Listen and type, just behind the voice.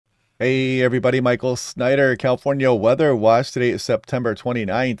Hey everybody, Michael Snyder, California Weather Watch. Today is September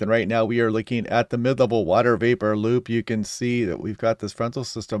 29th, and right now we are looking at the mid-level water vapor loop. You can see that we've got this frontal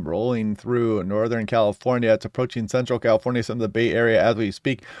system rolling through Northern California. It's approaching Central California, some of the Bay Area as we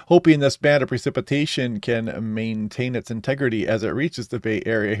speak, hoping this band of precipitation can maintain its integrity as it reaches the Bay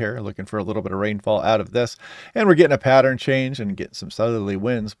Area here. Looking for a little bit of rainfall out of this, and we're getting a pattern change and getting some southerly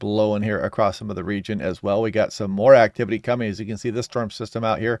winds blowing here across some of the region as well. We got some more activity coming. As you can see, this storm system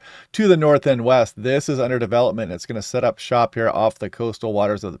out here to the north and west. This is under development. It's going to set up shop here off the coastal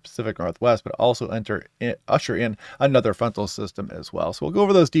waters of the Pacific Northwest, but also usher in another frontal system as well. So we'll go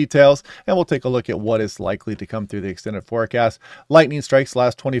over those details and we'll take a look at what is likely to come through the extended forecast. Lightning strikes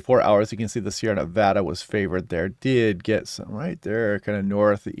last 24 hours. You can see the Sierra Nevada was favored there. Did get some right there, kind of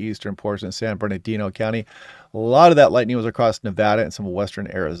northeastern portion of San Bernardino County. A lot of that lightning was across Nevada and some of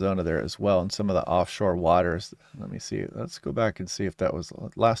western Arizona there as well, and some of the offshore waters. Let me see. Let's go back and see if that was the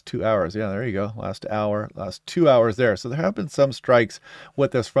last 2 hours. Yeah, there you go. Last 2 hours there. So there have been some strikes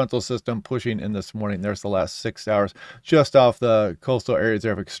with this frontal system pushing in this morning. There's the last 6 hours just off the coastal areas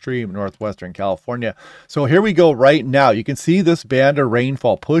there of extreme northwestern California. So here we go right now. You can see this band of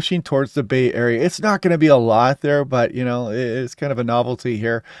rainfall pushing towards the Bay Area. It's not going to be a lot there, but you know, it's kind of a novelty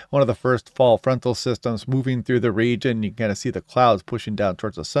here. One of the first fall frontal systems moving through the region. You can kind of see the clouds pushing down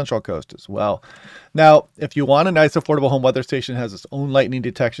towards the central coast as well. Now, if you want a nice affordable home weather station, has its own lightning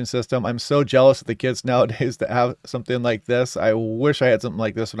detection system. I'm so jealous of the kids nowadays that have something like this. I wish I had something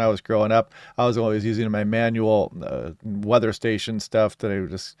like this when I was growing up. I was always using my manual weather station stuff that I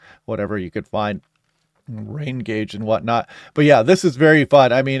just whatever you could find, rain gauge and whatnot. But yeah, this is very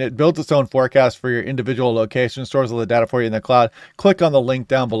fun. I mean, it builds its own forecast for your individual location, stores all the data for you in the cloud. Click on the link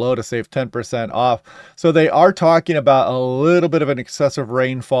down below to save 10% off. So they are talking about a little bit of an excessive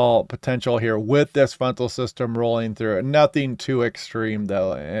rainfall potential here with this frontal system rolling through. Nothing too extreme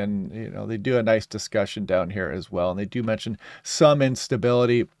though. And you know, they do a nice discussion down here as well. And they do mention some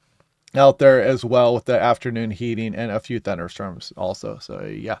instability out there as well with the afternoon heating and a few thunderstorms also. So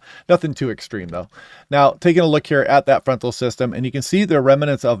yeah, nothing too extreme though. Now taking a look here at that frontal system, and you can see the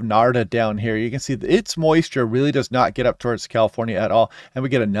remnants of Narda down here. You can see that its moisture really does not get up towards California at all, and we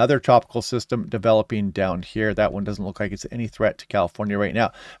get another tropical system developing down here. That one doesn't look like it's any threat to California right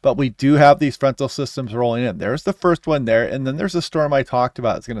now, but we do have these frontal systems rolling in. There's the first one there, and then there's a storm I talked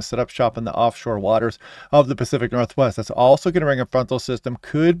about. It's going to set up shop in the offshore waters of the Pacific Northwest. That's also going to bring a frontal system,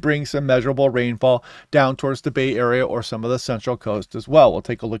 could bring some measurable rainfall down towards the Bay Area or some of the central coast as well. We'll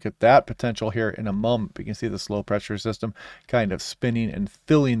take a look at that potential here in a moment. You can see this low pressure system kind of spinning and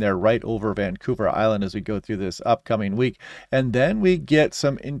filling there right over Vancouver Island as we go through this upcoming week. And then we get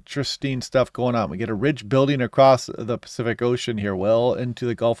some interesting stuff going on. We get a ridge building across the Pacific Ocean here, well into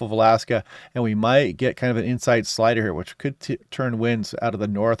the Gulf of Alaska, and we might get kind of an inside slider here, which could turn winds out of the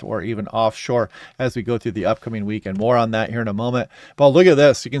north or even offshore as we go through the upcoming week. And more on that here in a moment. But look at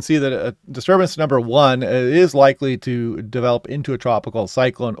this. You can see that disturbance number one is likely to develop into a tropical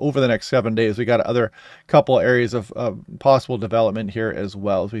cyclone over the next 7 days. We got other couple areas of possible development here as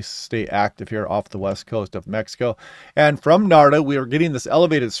well as we stay active here off the west coast of Mexico. And from Narda, we are getting this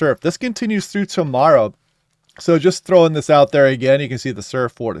elevated surf. This continues through tomorrow. So just throwing this out there again, you can see the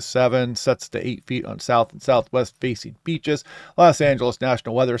surf 4 to 7, sets to 8 feet on south and southwest facing beaches. Los Angeles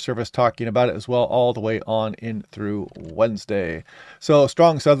National Weather Service talking about it as well all the way on in through Wednesday. So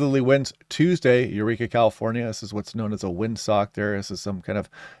strong southerly winds Tuesday, Eureka, California. This is what's known as a windsock there. This is some kind of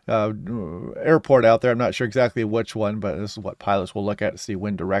airport out there. I'm not sure exactly which one, but this is what pilots will look at to see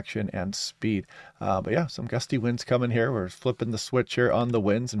wind direction and speed. But yeah, some gusty winds coming here. We're flipping the switch here on the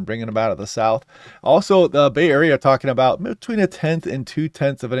winds and bringing them out of the south. Also, the Bay Area talking about between 1/10 and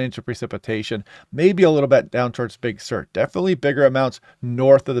 2/10 of an inch of precipitation, maybe a little bit down towards Big Sur. Definitely bigger amounts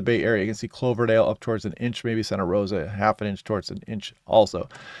north of the Bay Area. You can see Cloverdale up towards an inch, maybe Santa Rosa half an inch towards an inch also.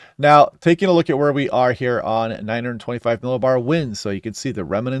 Now, taking a look at where we are here on 925 millibar winds. So you can see the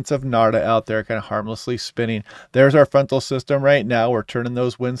remnants of Narda out there kind of harmlessly spinning. There's our frontal system right now. We're turning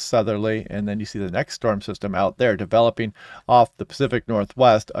those winds southerly. And then you see the next storm system out there developing off the Pacific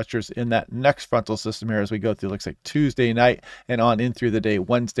Northwest. Ushers in that next frontal system here as we go through. Looks like Tuesday night and on in through the day.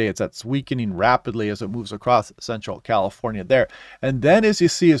 Wednesday, that's weakening rapidly as it moves across central California there. And then as you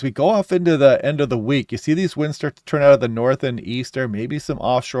see, as we go off into the end of the week, you see these winds start to turn out of the north and east. There maybe some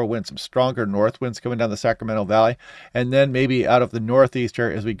offshore winds, some stronger north winds coming down the Sacramento Valley, and then maybe out of the northeast here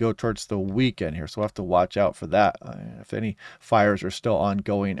as we go towards the weekend here. So we'll have to watch out for that. If any fires are still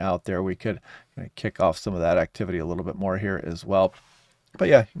ongoing out there, we could kick off some of that activity a little bit more here as well. But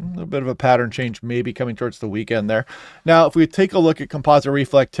yeah, a little bit of a pattern change maybe coming towards the weekend there. Now, if we take a look at composite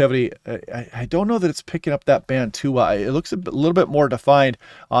reflectivity, I don't know that it's picking up that band too well. It looks little bit more defined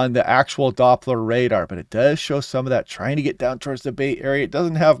on the actual Doppler radar, but it does show some of that trying to get down towards the Bay Area. It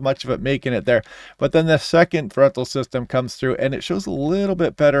doesn't have much of it making it there. But then the second frontal system comes through, and it shows a little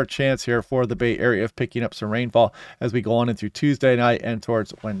bit better chance here for the Bay Area of picking up some rainfall as we go on into Tuesday night and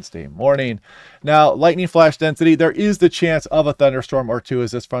towards Wednesday morning. Now, lightning flash density, there is the chance of a thunderstorm or two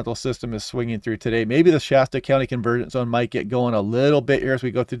as this frontal system is swinging through today. Maybe the Shasta County convergence zone might get going a little bit here as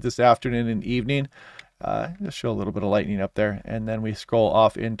we go through this afternoon and evening. Just show a little bit of lightning up there, and then we scroll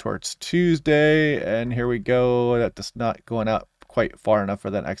off in towards Tuesday, and here we go. That's not going out quite far enough for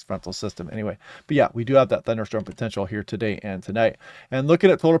that next frontal system anyway. But yeah, we do have that thunderstorm potential here today and tonight. And looking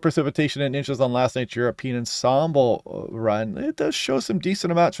at total precipitation in inches on last night's European ensemble run, it does show some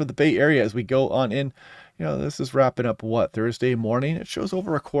decent amounts for the Bay Area as we go on in. You know, this is wrapping up what, Thursday morning? It shows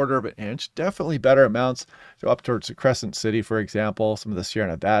over 1/4 of an inch. Definitely better amounts. So up towards the Crescent City, for example, some of the Sierra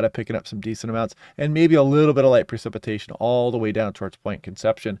Nevada picking up some decent amounts, and maybe a little bit of light precipitation all the way down towards Point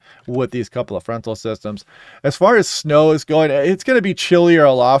Conception with these couple of frontal systems. As far as snow is going, it's going to be chillier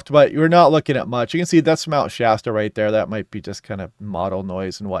aloft, but you're not looking at much. You can see that's Mount Shasta right there. That might be just kind of model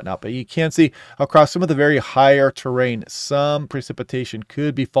noise and whatnot, but you can see across some of the very higher terrain, some precipitation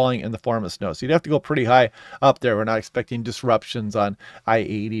could be falling in the form of snow. So you'd have to go pretty high up there. We're not expecting disruptions on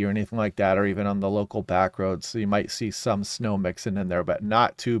I-80 or anything like that, or even on the local back roads. So you might see some snow mixing in there, but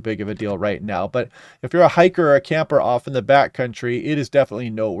not too big of a deal right now. But if you're a hiker or a camper off in the backcountry, it is definitely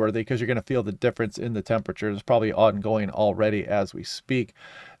noteworthy because you're going to feel the difference in the temperatures. It's probably ongoing already as we speak.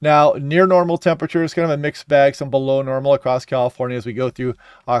 Now, near normal temperatures, kind of a mixed bag, some below normal across California as we go through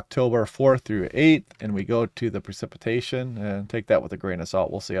October 4th through 8th, and we go to the precipitation, and take that with a grain of salt.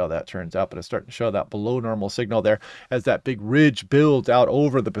 We'll see how that turns out, but it's starting to show that below normal signal there as that big ridge builds out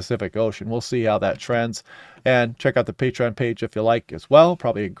over the Pacific Ocean. We'll see how that trends. And check out the Patreon page if you like as well.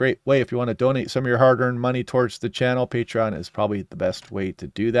 Probably a great way if you want to donate some of your hard-earned money towards the channel. Patreon is probably the best way to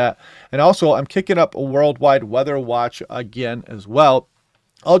do that. And also, I'm kicking up a worldwide weather watch again as well.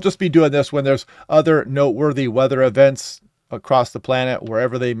 I'll just be doing this when there's other noteworthy weather events across the planet,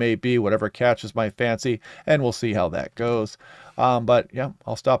 wherever they may be, whatever catches my fancy, and we'll see how that goes. But yeah,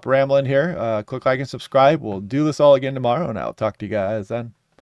 I'll stop rambling here. Click like and subscribe. We'll do this all again tomorrow, and I'll talk to you guys then.